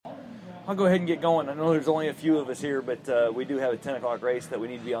I'll go ahead and get going. I know there's only a few of us here, but we do have a 10 o'clock race that we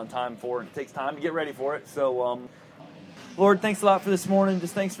need to be on time for, and it takes time to get ready for it. So, Lord, thanks a lot for this morning.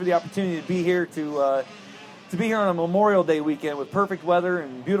 Just thanks for the opportunity to be here to be here on a Memorial Day weekend with perfect weather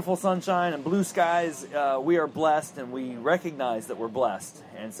and beautiful sunshine and blue skies. We are blessed, and we recognize that we're blessed.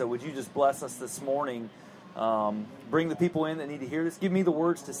 And so would you just bless us this morning? Bring the people in that need to hear this. Give me the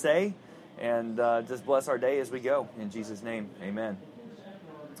words to say, and just bless our day as we go. In Jesus' name, amen.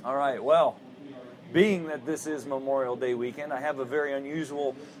 All right, well, being that this is Memorial Day weekend, I have a very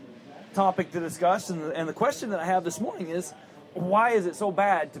unusual topic to discuss. And the question that I have this morning is, why is it so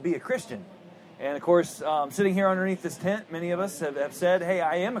bad to be a Christian? And, of course, sitting here underneath this tent, many of us have said, hey,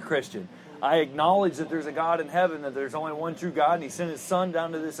 I am a Christian. I acknowledge that there's a God in heaven, that there's only one true God, and He sent His Son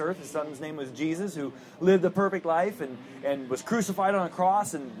down to this earth. His Son's name was Jesus, who lived a perfect life and was crucified on a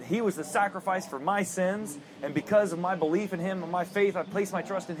cross, and He was the sacrifice for my sins. And because of my belief in Him and my faith, I place my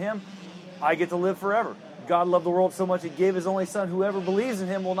trust in Him, I get to live forever. God loved the world so much He gave His only Son. Whoever believes in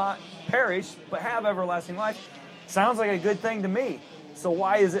Him will not perish, but have everlasting life. Sounds like a good thing to me. So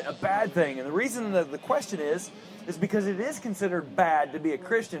why is it a bad thing? And the reason that the question is because it is considered bad to be a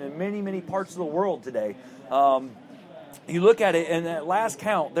Christian in many, many parts of the world today. You look at it, and at last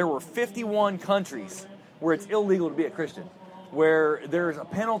count, there were 51 countries where it's illegal to be a Christian, where there's a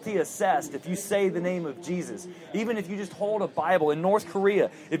penalty assessed if you say the name of Jesus. Even if you just hold a Bible. In North Korea,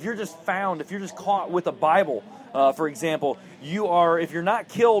 if you're just caught with a Bible, for example, if you're not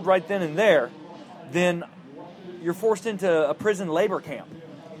killed right then and there, then you're forced into a prison labor camp.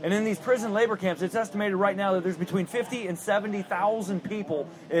 And in these prison labor camps, it's estimated right now that there's between 50 and 70,000 people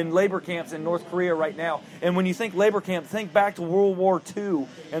in labor camps in North Korea right now. And when you think labor camp, think back to World War II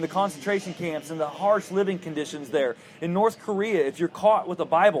and the concentration camps and the harsh living conditions there. In North Korea, if you're caught with a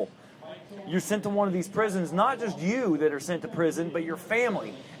Bible, you're sent to one of these prisons. Not just you that are sent to prison, but your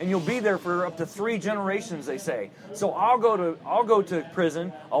family. And you'll be there for up to 3 generations, they say. So I'll go to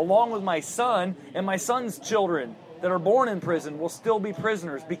prison along with my son, and my son's children that are born in prison will still be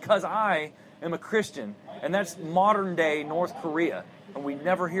prisoners because I am a Christian. And that's modern day North Korea. And we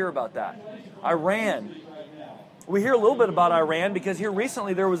never hear about that. Iran. We hear a little bit about Iran because here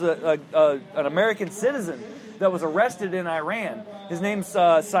recently there was an American citizen that was arrested in Iran. His name's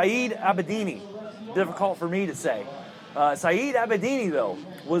Saeed Abedini. Difficult for me to say. Saeed Abedini, though,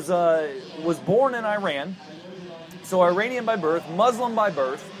 was born in Iran. So Iranian by birth, Muslim by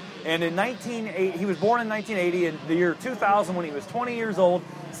birth. And he was born in 1980. In the year 2000, when he was 20 years old,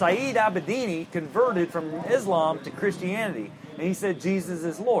 Saeed Abedini converted from Islam to Christianity. And he said Jesus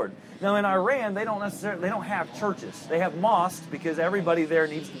is Lord. Now in Iran, they don't have churches. They have mosques because everybody there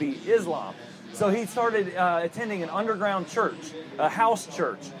needs to be Islam. So he started attending an underground church, a house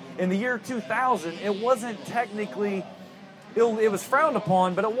church. In the year 2000, it wasn't technically it was frowned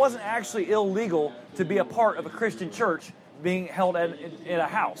upon, but it wasn't actually illegal to be a part of a Christian church being held in a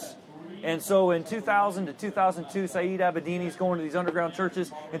house. And so in 2000 to 2002, Saeed Abedini is going to these underground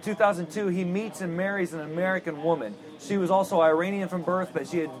churches. In 2002, he meets and marries an American woman. She was also Iranian from birth, but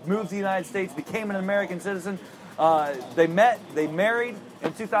she had moved to the United States, became an American citizen. They met, they married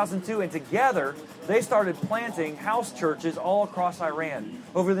in 2002, and together they started planting house churches all across Iran.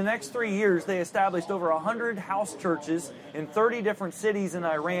 Over the next 3 years, they established over 100 house churches in 30 different cities in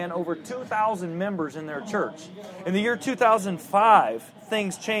Iran, over 2,000 members in their church. In the year 2005,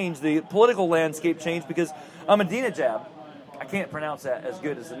 things changed. The political landscape changed because Ahmadinejad, I can't pronounce that as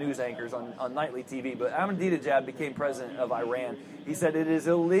good as the news anchors on nightly TV, but Ahmadinejad became president of Iran. He said it is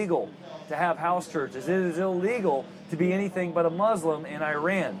illegal to have house churches. It is illegal to be anything but a Muslim in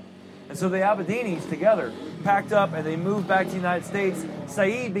Iran. And so the Abedinis together packed up and they moved back to the United States.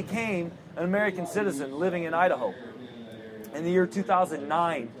 Saeed became an American citizen living in Idaho. In the year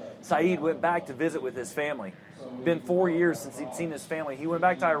 2009, Saeed went back to visit with his family. It's been 4 years since he'd seen his family. He went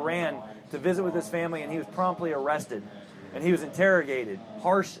back to Iran to visit with his family, and he was promptly arrested. And he was interrogated,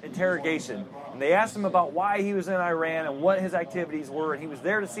 harsh interrogation. And they asked him about why he was in Iran and what his activities were. And he was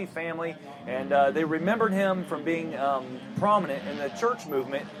there to see family. And they remembered him from being prominent in the church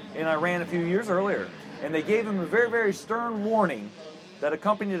movement in Iran a few years earlier. And they gave him a very, very stern warning that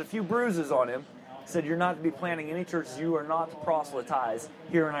accompanied a few bruises on him. Said, you're not to be planting any churches. You are not to proselytize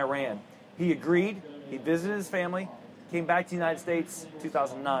here in Iran. He agreed. He visited his family, came back to the United States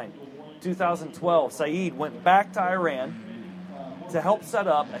 2009. 2012, Saeed went back to Iran to help set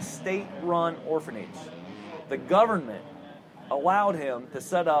up a state-run orphanage. The government allowed him to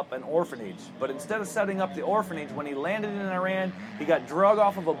set up an orphanage, but instead of setting up the orphanage, when he landed in Iran, he got drug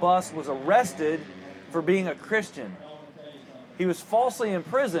off of a bus, was arrested for being a Christian. He was falsely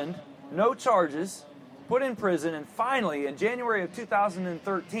imprisoned, no charges, put in prison, and finally, in January of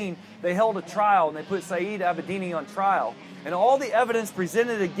 2013, they held a trial, and they put Saeed Abedini on trial. And all the evidence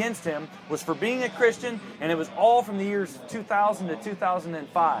presented against him was for being a Christian, and it was all from the years 2000 to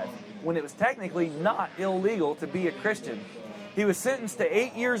 2005, when it was technically not illegal to be a Christian. He was sentenced to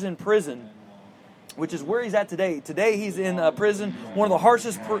 8 years in prison, which is where he's at today. Today he's in prison, one of the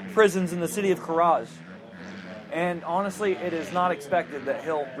harshest prisons in the city of Karaj. And honestly, it is not expected that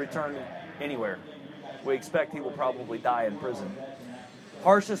he'll return anywhere. We expect he will probably die in prison.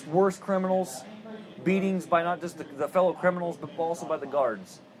 Harshest, worst criminals, beatings by not just the fellow criminals, but also by the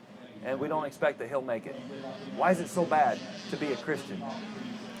guards. And we don't expect that he'll make it. Why is it so bad to be a Christian?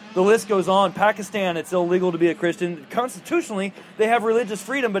 The list goes on. Pakistan, it's illegal to be a Christian. Constitutionally, they have religious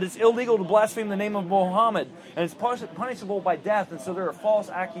freedom, but it's illegal to blaspheme the name of Muhammad. And it's punishable by death, and so there are false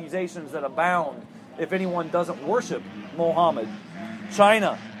accusations that abound if anyone doesn't worship Muhammad.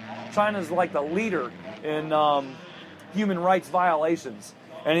 China's like the leader in human rights violations.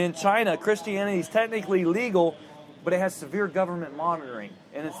 And in China, Christianity is technically legal, but it has severe government monitoring.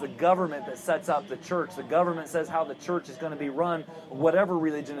 And it's the government that sets up the church. The government says how the church is going to be run, whatever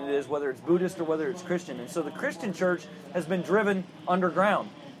religion it is, whether it's Buddhist or whether it's Christian. And so the Christian church has been driven underground.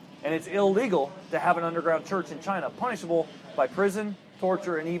 And it's illegal to have an underground church in China, punishable by prison,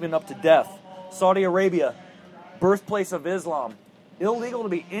 torture, and even up to death. Saudi Arabia, birthplace of Islam, illegal to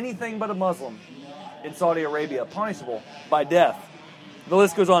be anything but a Muslim in Saudi Arabia, punishable by death. The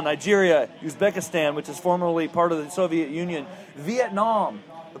list goes on. Nigeria, Uzbekistan, which is formerly part of the Soviet Union, Vietnam,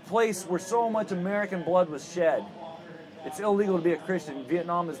 the place where so much American blood was shed. It's illegal to be a Christian.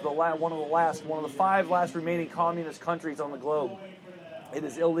 Vietnam is one of the 5 last remaining communist countries on the globe. It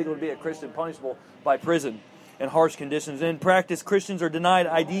is illegal to be a Christian, punishable by prison and harsh conditions. In practice, Christians are denied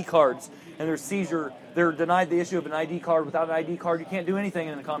ID cards, and they're denied the issue of an ID card. Without an ID card, you can't do anything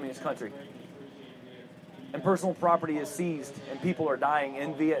in a communist country. And personal property is seized, and people are dying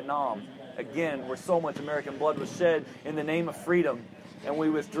in Vietnam. Again, where so much American blood was shed in the name of freedom, and we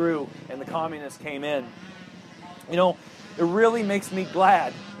withdrew, and the communists came in. You know, it really makes me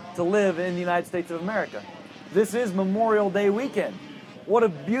glad to live in the United States of America. This is Memorial Day weekend. What a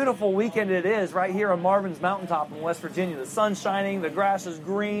beautiful weekend it is right here on Marvin's Mountaintop in West Virginia. The sun's shining, the grass is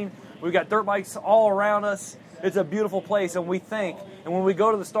green, we've got dirt bikes all around us. It's a beautiful place, and we think, and when we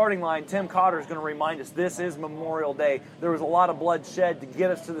go to the starting line, Tim Cotter is going to remind us this is Memorial Day. There was a lot of blood shed to get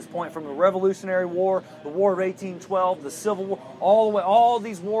us to this point, from the Revolutionary War, the War of 1812, the Civil War, all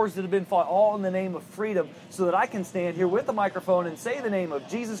these wars that have been fought, all in the name of freedom, so that I can stand here with a microphone and say the name of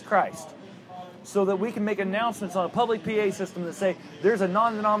Jesus Christ, so that we can make announcements on a public PA system that say, there's a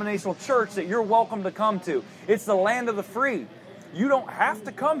non-denominational church that you're welcome to come to. It's the land of the free. You don't have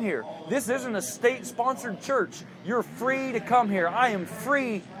to come here. This isn't a state-sponsored church. You're free to come here. I am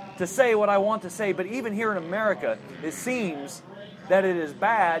free to say what I want to say. But even here in America, it seems that it is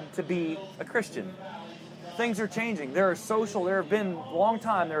bad to be a Christian. Things are changing. There have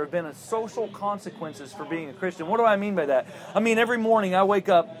been social consequences for being a Christian. What do I mean by that? I mean, every morning I wake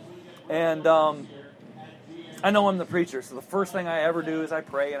up and I know I'm the preacher, so the first thing I ever do is I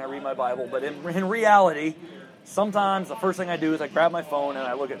pray and I read my Bible. But in reality, sometimes the first thing I do is I grab my phone and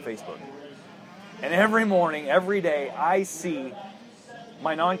I look at Facebook. And every morning, every day, I see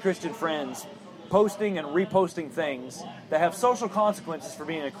my non-Christian friends posting and reposting things that have social consequences for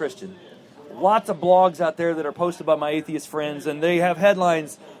being a Christian. Lots of blogs out there that are posted by my atheist friends, and they have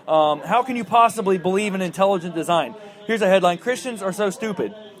headlines, how can you possibly believe in intelligent design? Here's a headline: Christians are so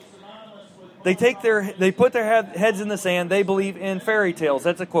stupid. They put their heads in the sand. They believe in fairy tales.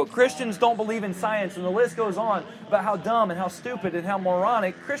 That's a quote. Christians don't believe in science, and the list goes on about how dumb and how stupid and how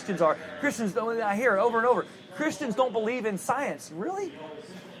moronic Christians are. I hear it over and over. Christians don't believe in science. Really?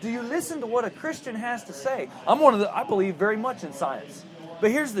 Do you listen to what a Christian has to say? I believe very much in science.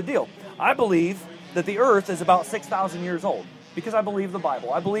 But here's the deal. I believe that the earth is about 6,000 years old, because I believe the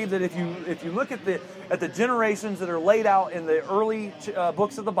Bible. I believe that if you look at the generations that are laid out in the early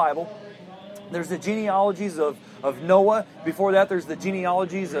books of the Bible, there's the genealogies of Noah. Before that, there's the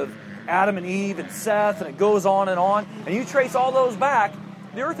genealogies of Adam and Eve and Seth, and it goes on. And you trace all those back,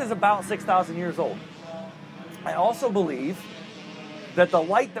 the earth is about 6,000 years old. I also believe that the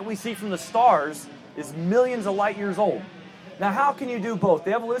light that we see from the stars is millions of light years old. Now, how can you do both?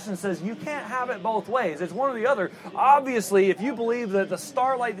 The evolution says you can't have it both ways. It's one or the other. Obviously, if you believe that the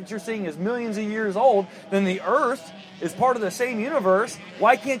starlight that you're seeing is millions of years old, then the earth is part of the same universe.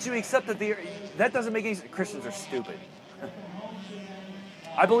 Why can't you accept that that doesn't make any sense? Christians are stupid.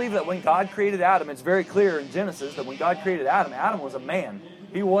 I believe that when God created Adam, it's very clear in Genesis that when God created Adam, Adam was a man.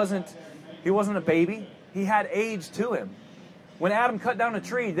 He wasn't a baby. He had age to him. When Adam cut down a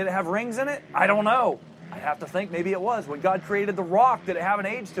tree, did it have rings in it? I don't know. I have to think maybe it was. When God created the rock, did it have an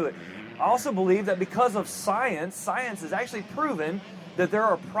age to it? I also believe that because of science has actually proven that there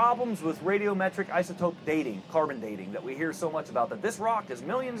are problems with radiometric isotope dating, carbon dating, that we hear so much about, that this rock is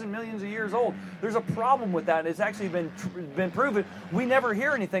millions and millions of years old. There's a problem with that, and it's actually been proven. We never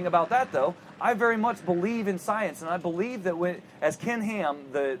hear anything about that, though. I very much believe in science, and I believe that as Ken Ham,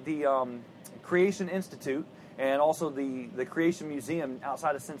 the Creation Institute, and also the Creation Museum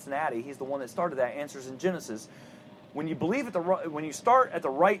outside of Cincinnati, he's the one that started that, Answers in Genesis. When you when you start at the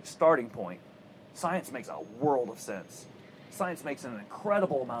right starting point, science makes a world of sense. Science makes an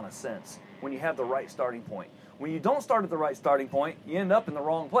incredible amount of sense when you have the right starting point. When you don't start at the right starting point, you end up in the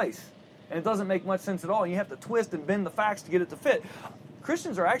wrong place. And it doesn't make much sense at all. You have to twist and bend the facts to get it to fit.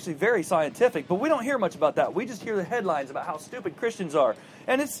 Christians are actually very scientific, but we don't hear much about that. We just hear the headlines about how stupid Christians are.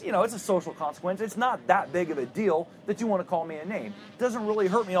 And it's a social consequence. It's not that big of a deal that you want to call me a name. It doesn't really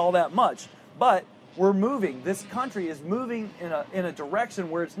hurt me all that much. But we're moving. This country is moving in a direction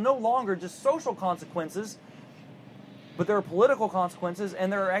where it's no longer just social consequences, but there are political consequences,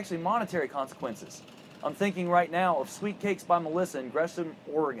 and there are actually monetary consequences. I'm thinking right now of Sweet Cakes by Melissa in Gresham,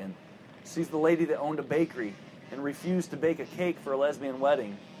 Oregon. She's the lady that owned a bakery and refused to bake a cake for a lesbian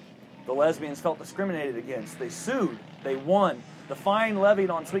wedding. The lesbians felt discriminated against. They sued. They won. The fine levied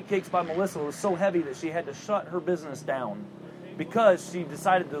on Sweet Cakes by Melissa was so heavy that she had to shut her business down because she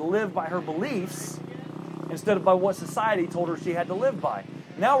decided to live by her beliefs instead of by what society told her she had to live by.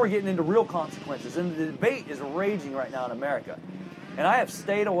 Now we're getting into real consequences, and the debate is raging right now in America. And I have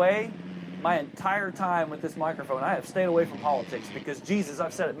stayed away my entire time with this microphone. I have stayed away from politics because Jesus,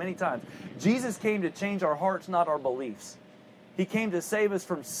 I've said it many times, Jesus came to change our hearts, not our beliefs. He came to save us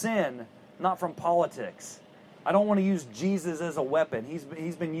from sin, not from politics. I don't want to use Jesus as a weapon.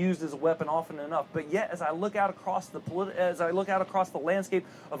 He's been used as a weapon often enough. But yet, as I look out across the landscape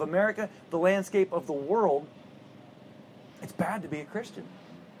of America, the landscape of the world, it's bad to be a Christian.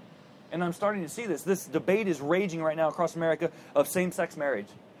 And I'm starting to see this. This debate is raging right now across America of same-sex marriage.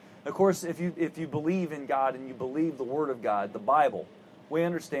 Of course, if you believe in God and you believe the Word of God, the Bible, we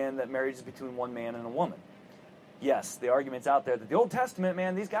understand that marriage is between one man and a woman. Yes, the argument's out there that the Old Testament,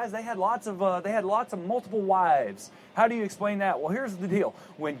 man, these guys, they had lots of multiple wives. How do you explain that? Well, here's the deal.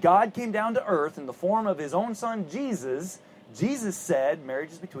 When God came down to earth in the form of his own son, Jesus said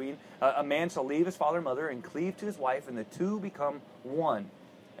marriage is between a man shall leave his father and mother and cleave to his wife, and the two become one.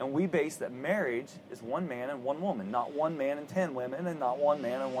 And we base that marriage is one man and one woman, not one man and 10 women, and not one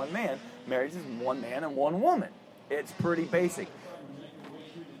man and one man. Marriage is one man and one woman. It's pretty basic.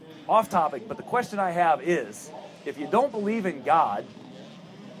 Off topic, but the question I have is, if you don't believe in God,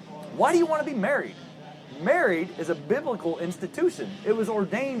 why do you want to be married? Marriage is a biblical institution. It was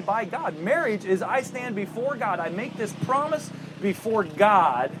ordained by God. Marriage is I stand before God. I make this promise before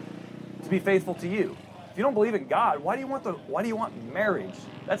God to be faithful to you. If you don't believe in God, why do you want marriage?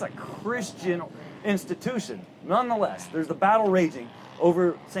 That's a Christian institution. Nonetheless, there's the battle raging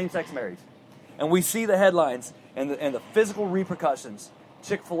over same-sex marriage. And we see the headlines and the physical repercussions.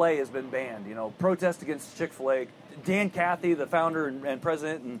 Chick-fil-A has been banned. Protest against Chick-fil-A. Dan Cathy, the founder and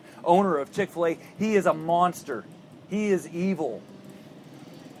president and owner of Chick-fil-A, he is a monster. He is evil.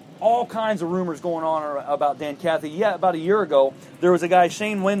 All kinds of rumors going on about Dan Cathy. Yeah, about a year ago, there was a guy,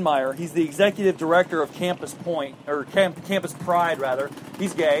 Shane Windmeyer. He's the executive director of Campus Pride, rather.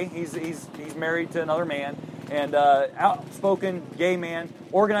 He's gay. He's married to another man. And outspoken gay man,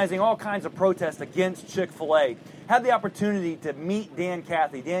 organizing all kinds of protests against Chick-fil-A. Had the opportunity to meet Dan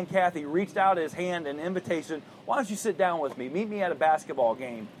Cathy. Dan Cathy reached out his hand, an invitation. Why don't you sit down with me? Meet me at a basketball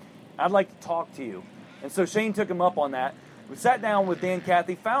game. I'd like to talk to you. And so Shane took him up on that. We sat down with Dan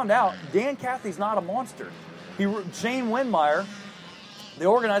Cathy, found out Dan Cathy's not a monster. Shane Windmeyer, the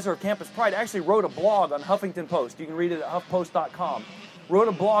organizer of Campus Pride, actually wrote a blog on Huffington Post. You can read it at huffpost.com. Wrote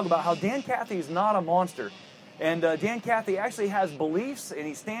a blog about how Dan Cathy is not a monster. And Dan Cathy actually has beliefs, and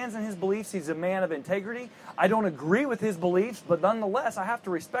he stands in his beliefs. He's a man of integrity. I don't agree with his beliefs, but nonetheless, I have to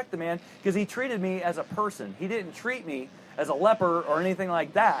respect the man because he treated me as a person. He didn't treat me as a leper or anything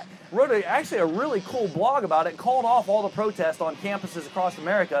like that. Wrote actually a really cool blog about it, called off all the protests on campuses across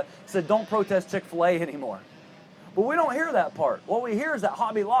America, said don't protest Chick-fil-A anymore. But we don't hear that part. What we hear is that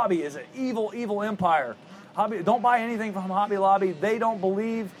Hobby Lobby is an evil, evil empire. Don't buy anything from Hobby Lobby. They don't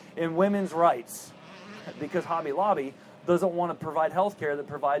believe in women's rights because Hobby Lobby doesn't want to provide health care that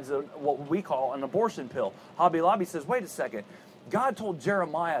provides what we call an abortion pill. Hobby Lobby says, wait a second, God told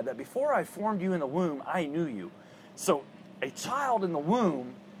Jeremiah that before I formed you in the womb, I knew you. So a child in the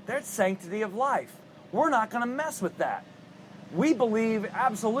womb, that's sanctity of life. We're not going to mess with that. We believe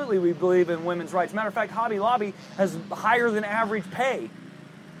in women's rights. Matter of fact, Hobby Lobby has higher than average pay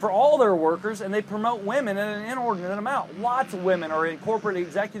for all their workers, and they promote women in an inordinate amount. Lots of women are in corporate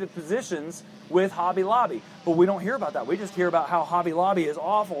executive positions with Hobby Lobby, but we don't hear about that. We just hear about how Hobby Lobby is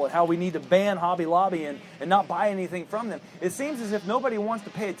awful and how we need to ban Hobby Lobby and not buy anything from them. It seems as if nobody wants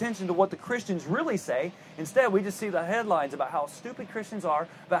to pay attention to what the Christians really say. Instead, we just see the headlines about how stupid Christians are,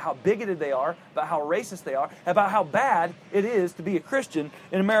 about how bigoted they are, about how racist they are, about how bad it is to be a Christian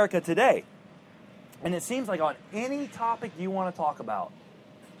in America today. And it seems like on any topic you want to talk about,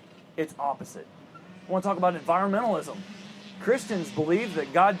 it's opposite. I want to talk about environmentalism. Christians believe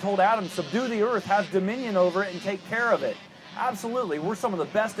that God told Adam, subdue the earth, have dominion over it, and take care of it. Absolutely. We're some of the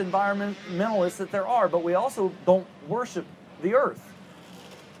best environmentalists that there are, but we also don't worship the earth.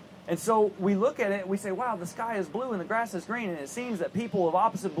 And so we look at it and we say, wow, the sky is blue and the grass is green. And it seems that people of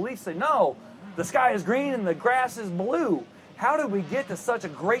opposite beliefs say, no, the sky is green and the grass is blue. How did we get to such a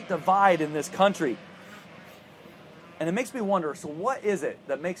great divide in this country? And it makes me wonder, so what is it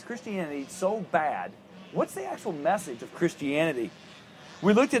that makes Christianity so bad? What's the actual message of Christianity?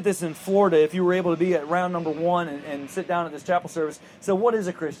 We looked at this in Florida, if you were able to be at round number 1 and sit down at this chapel service. So what is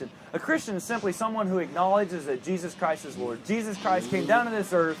a Christian? A Christian is simply someone who acknowledges that Jesus Christ is Lord. Jesus Christ came down to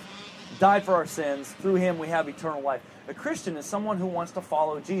this earth, died for our sins. Through him we have eternal life. A Christian is someone who wants to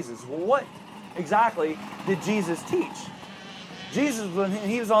follow Jesus. Well, what exactly did Jesus teach? Jesus, when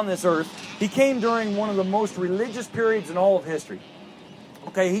he was on this earth, he came during one of the most religious periods in all of history.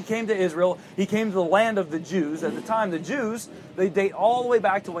 Okay, he came to Israel. He came to the land of the Jews. At the time, the Jews, they date all the way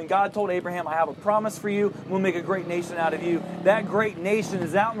back to when God told Abraham, I have a promise for you. We'll make a great nation out of you. That great nation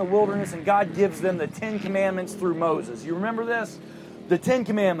is out in the wilderness, and God gives them the 10 Commandments through Moses. You remember this? The 10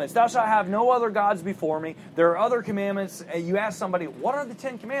 Commandments. Thou shalt have no other gods before me. There are other commandments. And you ask somebody, what are the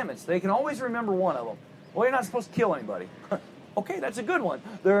 10 Commandments? They can always remember one of them. Well, you're not supposed to kill anybody. Okay, that's a good one.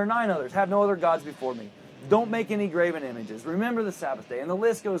 There are 9 others. Have no other gods before me. Don't make any graven images. Remember the Sabbath day. And the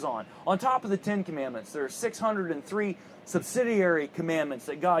list goes on. On top of the 10 Commandments, there are 603 subsidiary commandments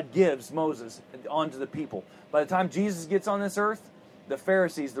that God gives Moses onto the people. By the time Jesus gets on this earth, the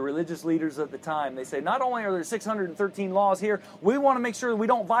Pharisees, the religious leaders of the time, they say, not only are there 613 laws here, we want to make sure that we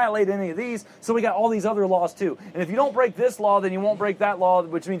don't violate any of these, so we got all these other laws too. And if you don't break this law, then you won't break that law,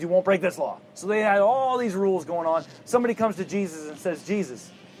 which means you won't break this law. So they had all these rules going on. Somebody comes to Jesus and says, Jesus,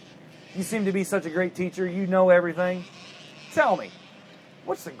 you seem to be such a great teacher. You know everything. Tell me,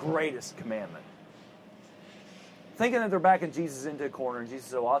 what's the greatest commandment? Thinking that they're backing Jesus into a corner, and Jesus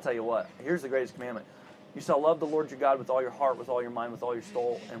said, well, I'll tell you what. Here's the greatest commandment. You shall love the Lord your God with all your heart, with all your mind, with all your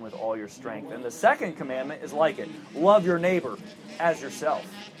soul, and with all your strength. And the second commandment is like it. Love your neighbor as yourself.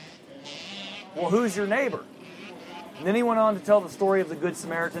 Well, who's your neighbor? And then he went on to tell the story of the Good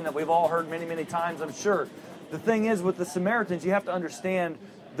Samaritan that we've all heard many, many times, I'm sure. The thing is, with the Samaritans, you have to understand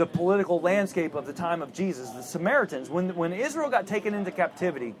the political landscape of the time of Jesus. The Samaritans, when Israel got taken into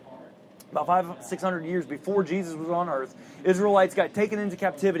captivity, about 500-600 years before Jesus was on earth, Israelites got taken into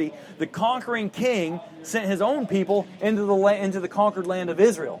captivity. The conquering king sent his own people into the conquered land of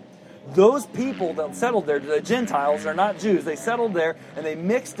Israel. Those people that settled there, the Gentiles, are not Jews. They settled there, and they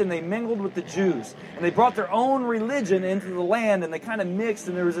mixed and they mingled with the Jews. And they brought their own religion into the land, and they kind of mixed,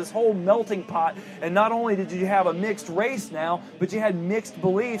 and there was this whole melting pot. And not only did you have a mixed race now, but you had mixed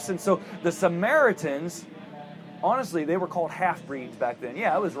beliefs. And so the Samaritans, honestly, they were called half-breeds back then.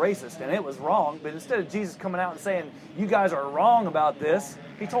 Yeah, it was racist, and it was wrong. But instead of Jesus coming out and saying, you guys are wrong about this,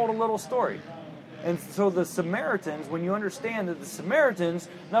 he told a little story. And so the Samaritans, when you understand that the Samaritans,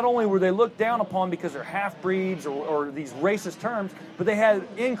 not only were they looked down upon because they're half-breeds or these racist terms, but they had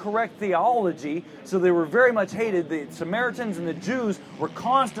incorrect theology, so they were very much hated. The Samaritans and the Jews were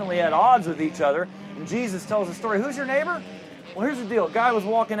constantly at odds with each other. And Jesus tells the story, who's your neighbor? Well, here's the deal. A guy was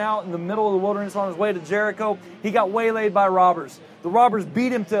walking out in the middle of the wilderness on his way to Jericho. He got waylaid by robbers. The robbers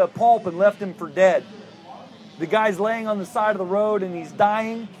beat him to a pulp and left him for dead. The guy's laying on the side of the road and he's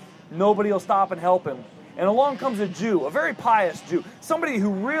dying. Nobody will stop and help him. And along comes a Jew, a very pious Jew, somebody who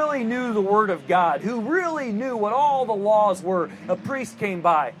really knew the Word of God, who really knew what all the laws were. A priest came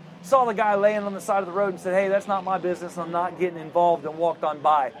by, saw the guy laying on the side of the road and said, hey, that's not my business. I'm not getting involved, and walked on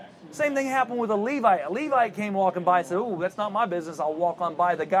by. Same thing happened with a Levite. A Levite came walking by and said, oh, that's not my business. I'll walk on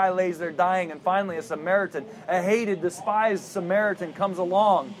by. The guy lays there dying, and finally a Samaritan, a hated, despised Samaritan, comes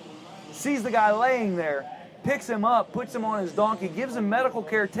along, sees the guy laying there, picks him up, puts him on his donkey, gives him medical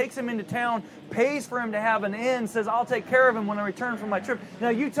care, takes him into town, pays for him to have an inn, says, I'll take care of him when I return from my trip. Now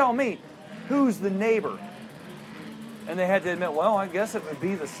you tell me, who's the neighbor? And they had to admit, well, I guess it would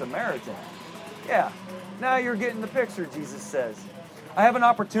be the Samaritan. Yeah, now you're getting the picture, Jesus says. I have an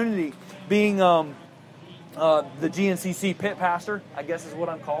opportunity being the GNCC pit pastor, I guess is what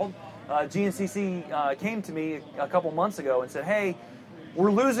I'm called. GNCC came to me a couple months ago and said, hey,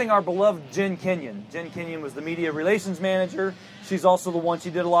 we're losing our beloved Jen Kenyon. Jen Kenyon was the media relations manager. She's also the one, she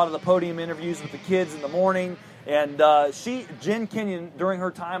did a lot of the podium interviews with the kids in the morning. And Jen Kenyon, during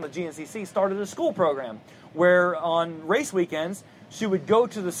her time with GNCC, started a school program where on race weekends, she would go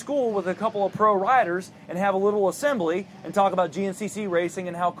to the school with a couple of pro riders and have a little assembly and talk about GNCC racing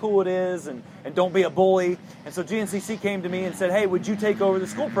and how cool it is and don't be a bully. And so GNCC came to me and said, hey, would you take over the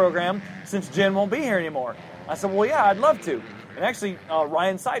school program since Jen won't be here anymore? I said, well, yeah, I'd love to. And actually,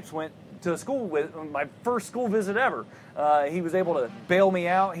 Ryan Sipes went to school with my first school visit ever. He was able to bail me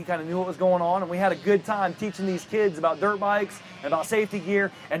out. He kind of knew what was going on, and we had a good time teaching these kids about dirt bikes and about safety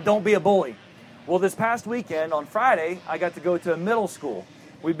gear and don't be a bully. Well, this past weekend, on Friday, I got to go to a middle school.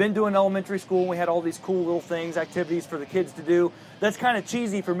 We've been doing elementary school, and we had all these cool little things, activities for the kids to do. That's kind of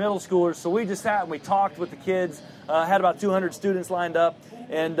cheesy for middle schoolers, so we just sat and we talked with the kids, had about 200 students lined up,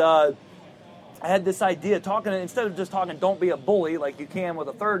 and I had this idea, instead of just talking don't be a bully like you can with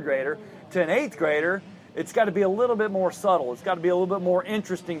a third grader, to an eighth grader, it's got to be a little bit more subtle. It's got to be a little bit more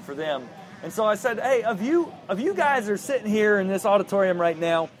interesting for them. And so I said, hey, of you guys that are sitting here in this auditorium right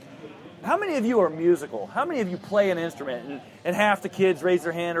now, how many of you are musical? How many of you play an instrument? And half the kids raise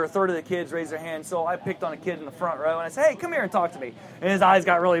their hand, or a third of the kids raise their hand. So I picked on a kid in the front row, and I said, hey, come here and talk to me. And his eyes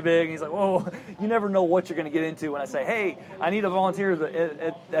got really big, and he's like, whoa, you never know what you're going to get into when I say, hey, I need a volunteer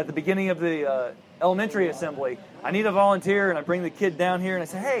at the beginning of the elementary assembly. I need a volunteer, and I bring the kid down here, and I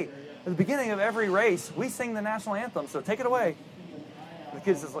say, hey, at the beginning of every race, we sing the national anthem, so take it away. And the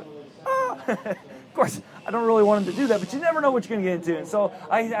kid's just like, ah. Of course, I don't really want him to do that, but you never know what you're going to get into. And so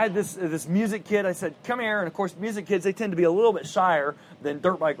I had this music kid. I said, come here. And, of course, music kids, they tend to be a little bit shyer than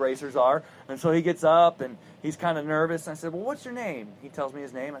dirt bike racers are. And so he gets up, and he's kind of nervous. And I said, well, what's your name? He tells me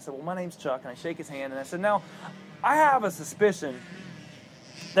his name. I said, well, my name's Chuck. And I shake his hand. And I said, now, I have a suspicion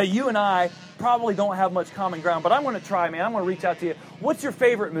that you and I probably don't have much common ground, but I'm going to try, man. I'm going to reach out to you. What's your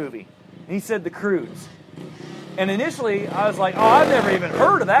favorite movie? And he said, The Cruise. And initially, I was like, oh, I've never even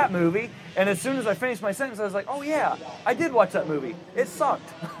heard of that movie. And as soon as I finished my sentence, I was like, oh, yeah, I did watch that movie. It sucked.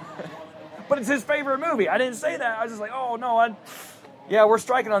 But it's his favorite movie. I didn't say that. I was just like, oh, no, yeah, we're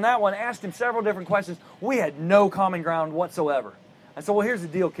striking on that one. Asked him several different questions. We had no common ground whatsoever. I said, well, here's the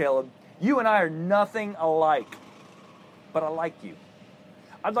deal, Caleb. You and I are nothing alike, but I like you.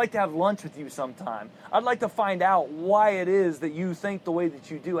 I'd like to have lunch with you sometime. I'd like to find out why it is that you think the way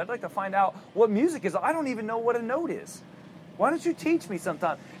that you do. I'd like to find out what music is. I don't even know what a note is. Why don't you teach me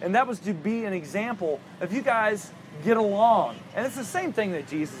sometime? And that was to be an example of you guys get along. And it's the same thing that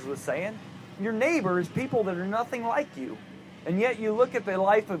Jesus was saying. Your neighbor is people that are nothing like you. And yet you look at the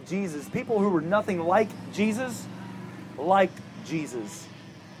life of Jesus, people who were nothing like Jesus, liked Jesus.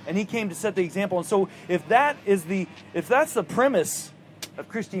 And he came to set the example. And so if that's the premise of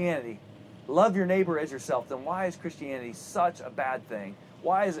Christianity, love your neighbor as yourself, then why is Christianity such a bad thing?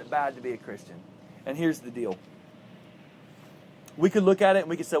 Why is it bad to be a Christian? And here's the deal. We could look at it and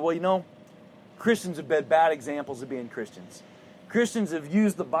we could say, well, Christians have been bad examples of being Christians. Christians have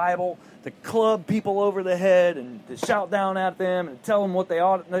used the Bible to club people over the head and to shout down at them and tell them what they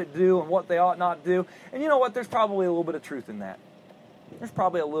ought to do and what they ought not to do. And you know what? There's probably a little bit of truth in that. There's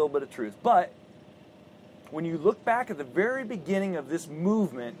probably a little bit of truth. But when you look back at the very beginning of this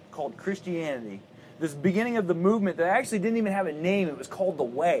movement called Christianity, this beginning of the movement that actually didn't even have a name, it was called the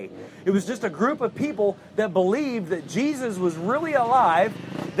Way. It was just a group of people that believed that Jesus was really alive,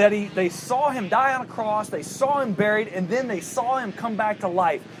 that they saw him die on a cross, they saw him buried, and then they saw him come back to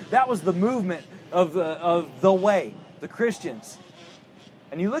life. That was the movement of the Way, the Christians.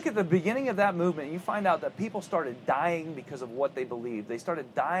 And you look at the beginning of that movement, and you find out that people started dying because of what they believed. They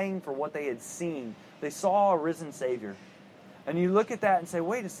started dying for what they had seen. They saw a risen Savior. And you look at that and say,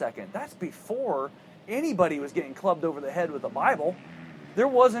 wait a second, that's before anybody was getting clubbed over the head with a Bible. There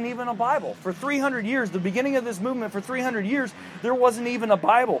wasn't even a Bible. For 300 years, the beginning of this movement, for 300 years, there wasn't even a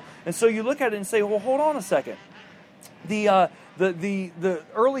Bible. And so you look at it and say, well, hold on a second. The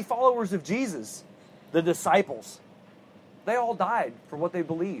early followers of Jesus, the disciples, they all died for what they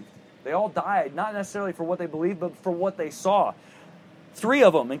believed. They all died, not necessarily for what they believed, but for what they saw. 3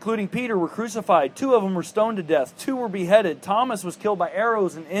 of them, including Peter, were crucified. 2 of them were stoned to death. 2 were beheaded. Thomas was killed by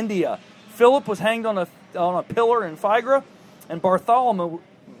arrows in India. Philip was hanged on a pillar in Phrygia. And Bartholomew,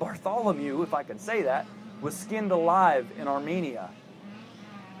 if I can say that, was skinned alive in Armenia.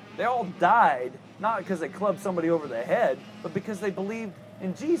 They all died, not because they clubbed somebody over the head, but because they believed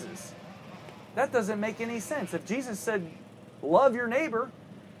in Jesus. That doesn't make any sense. If Jesus said, love your neighbor,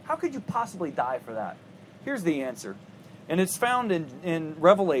 how could you possibly die for that? Here's the answer. And it's found in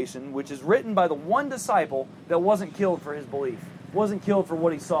Revelation, which is written by the one disciple that wasn't killed for his belief, wasn't killed for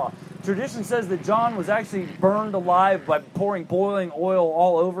what he saw. Tradition says that John was actually burned alive by pouring boiling oil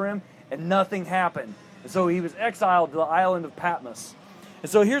all over him, and nothing happened. And so he was exiled to the island of Patmos.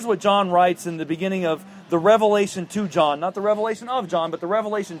 And so here's what John writes in the beginning of the Revelation to John. Not the revelation of John, but the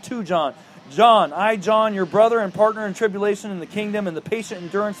revelation to John. John, I, John, your brother and partner in tribulation in the kingdom and the patient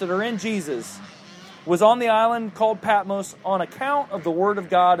endurance that are in Jesus, was on the island called Patmos on account of the word of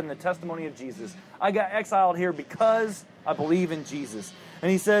God and the testimony of Jesus. I got exiled here because I believe in Jesus. And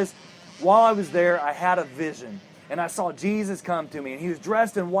he says, while I was there, I had a vision. And I saw Jesus come to me. And he was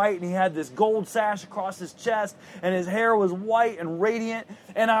dressed in white, and he had this gold sash across his chest. And his hair was white and radiant.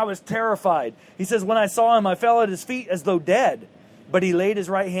 And I was terrified. He says, when I saw him, I fell at his feet as though dead. But he laid his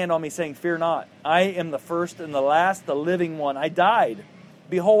right hand on me, saying, fear not. I am the first and the last, the living one. I died.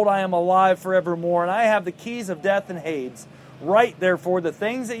 Behold, I am alive forevermore, and I have the keys of death and Hades. Write, therefore, the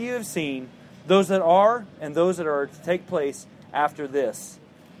things that you have seen, those that are, and those that are to take place after this.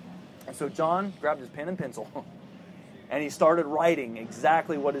 And so John grabbed his pen and pencil, and he started writing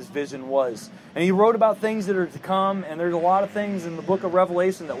exactly what his vision was. And he wrote about things that are to come, and there's a lot of things in the book of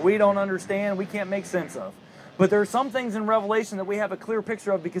Revelation that we don't understand, we can't make sense of. But there are some things in Revelation that we have a clear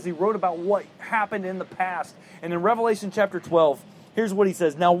picture of because he wrote about what happened in the past. And in Revelation chapter 12, here's what he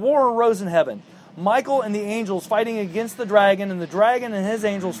says. Now war arose in heaven. Michael and the angels fighting against the dragon, and the dragon and his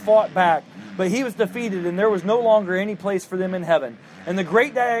angels fought back. But he was defeated, and there was no longer any place for them in heaven. And the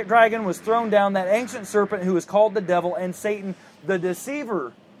great dragon was thrown down, that ancient serpent who is called the devil and Satan, the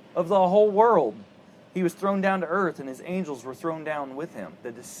deceiver of the whole world. He was thrown down to earth, and his angels were thrown down with him.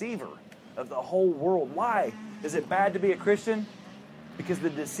 The deceiver of the whole world. Why? Is it bad to be a Christian? Because the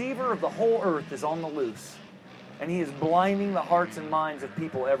deceiver of the whole earth is on the loose. And he is blinding the hearts and minds of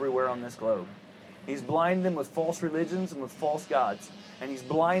people everywhere on this globe. He's blinding them with false religions and with false gods. And he's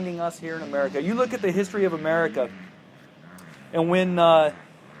blinding us here in America. You look at the history of America, and when the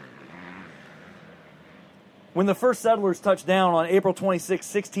first settlers touched down on April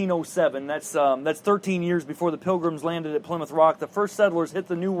 26, 1607, that's 13 years before the Pilgrims landed at Plymouth Rock, the first settlers hit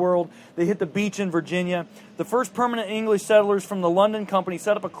the New World. They hit the beach in Virginia. The first permanent English settlers from the London Company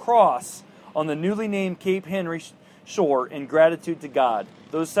set up a cross on the newly named Cape Henry shore in gratitude to God.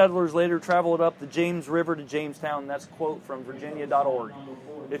 Those settlers later traveled up the James River to Jamestown. That's a quote from Virginia.org.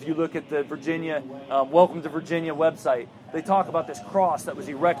 If you look at the Virginia, Welcome to Virginia website, they talk about this cross that was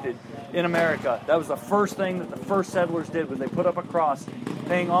erected in America. That was the first thing that the first settlers did, was they put up a cross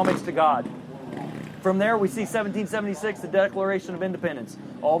paying homage to God. From there, we see 1776, the Declaration of Independence.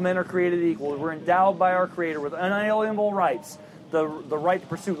 All men are created equal. We're endowed by our Creator with unalienable rights. The right to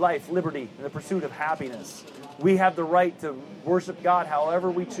pursue life, liberty, and the pursuit of happiness. We have the right to worship God however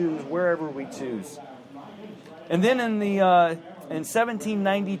we choose, wherever we choose. And then in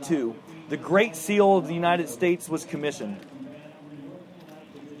 1792, the Great Seal of the United States was commissioned.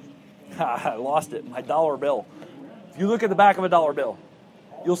 I lost it, my dollar bill. If you look at the back of a dollar bill,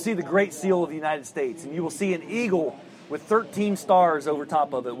 you'll see the Great Seal of the United States, and you will see an eagle with 13 stars over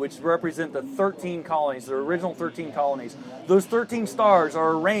top of it, which represent the 13 colonies, the original 13 colonies. Those 13 stars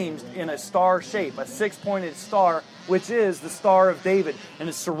are arranged in a star shape, a six-pointed star, which is the Star of David, and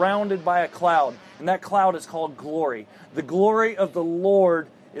is surrounded by a cloud. And that cloud is called glory. The glory of the Lord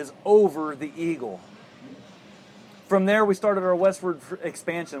is over the eagle. From there, we started our westward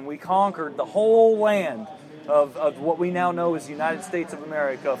expansion. We conquered the whole land of what we now know as the United States of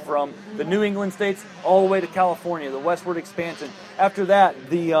America, from the New England states all the way to California, the westward expansion. After that,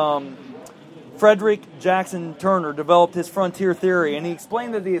 the Frederick Jackson Turner developed his frontier theory, and he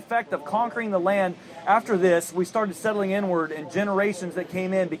explained that the effect of conquering the land, after this, we started settling inward, and generations that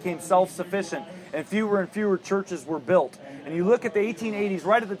came in became self-sufficient, and fewer churches were built. And you look at the 1880s,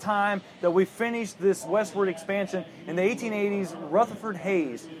 right at the time that we finished this westward expansion, in the 1880s, Rutherford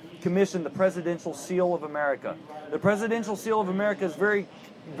Hayes commissioned the Presidential Seal of America. The Presidential Seal of America is very,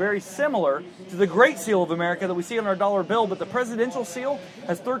 very similar to the Great Seal of America that we see on our dollar bill, but the Presidential Seal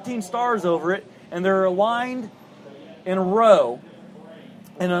has 13 stars over it, and they're aligned in a row,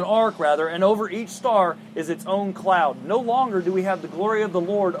 in an arc rather, and over each star is its own cloud. No longer do we have the glory of the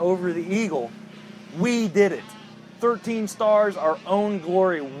Lord over the eagle. We did it. 13 stars, our own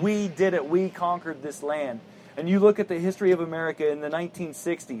glory. We did it. We conquered this land. And you look at the history of America in the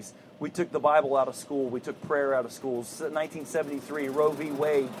 1960s, we took the Bible out of school. We took prayer out of schools. 1973, Roe v.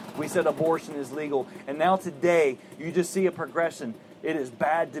 Wade, we said abortion is legal. And now today, you just see a progression. It is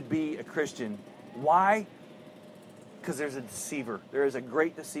bad to be a Christian. Why? Because there's a deceiver. There is a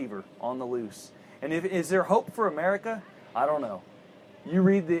great deceiver on the loose. And is there hope for America? I don't know. You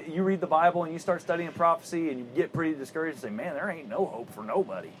read the Bible and you start studying prophecy and you get pretty discouraged and say, man, there ain't no hope for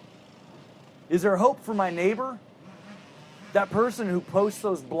nobody. Is there hope for my neighbor? That person who posts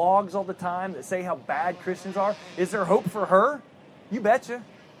those blogs all the time that say how bad Christians are, is there hope for her? You betcha.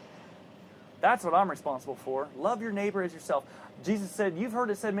 That's what I'm responsible for. Love your neighbor as yourself. Jesus said, you've heard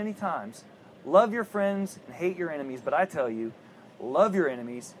it said many times, love your friends and hate your enemies. But I tell you, love your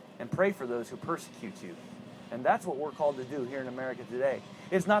enemies and pray for those who persecute you. And that's what we're called to do here in America today.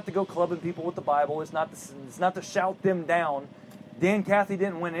 It's not to go clubbing people with the Bible. It's not to shout them down. Dan Cathy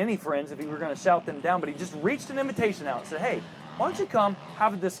didn't win any friends if he were going to shout them down, but he just reached an invitation out and said, hey, why don't you come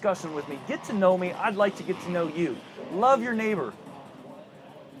have a discussion with me? Get to know me. I'd like to get to know you. Love your neighbor.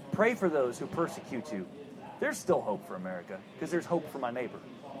 Pray for those who persecute you. There's still hope for America because there's hope for my neighbor.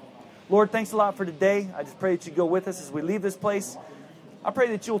 Lord, thanks a lot for today. I just pray that you go with us as we leave this place. I pray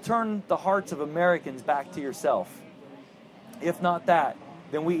that you'll turn the hearts of Americans back to yourself. If not that,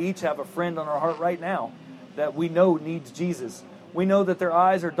 then we each have a friend on our heart right now that we know needs Jesus. We know that their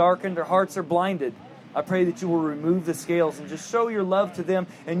eyes are darkened, their hearts are blinded. I pray that you will remove the scales and just show your love to them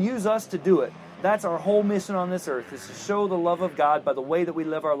and use us to do it. That's our whole mission on this earth, is to show the love of God by the way that we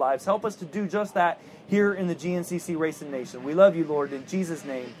live our lives. Help us to do just that here in the GNCC Racing Nation. We love you, Lord. In Jesus'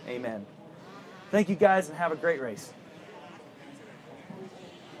 name, amen. Thank you, guys, and have a great race.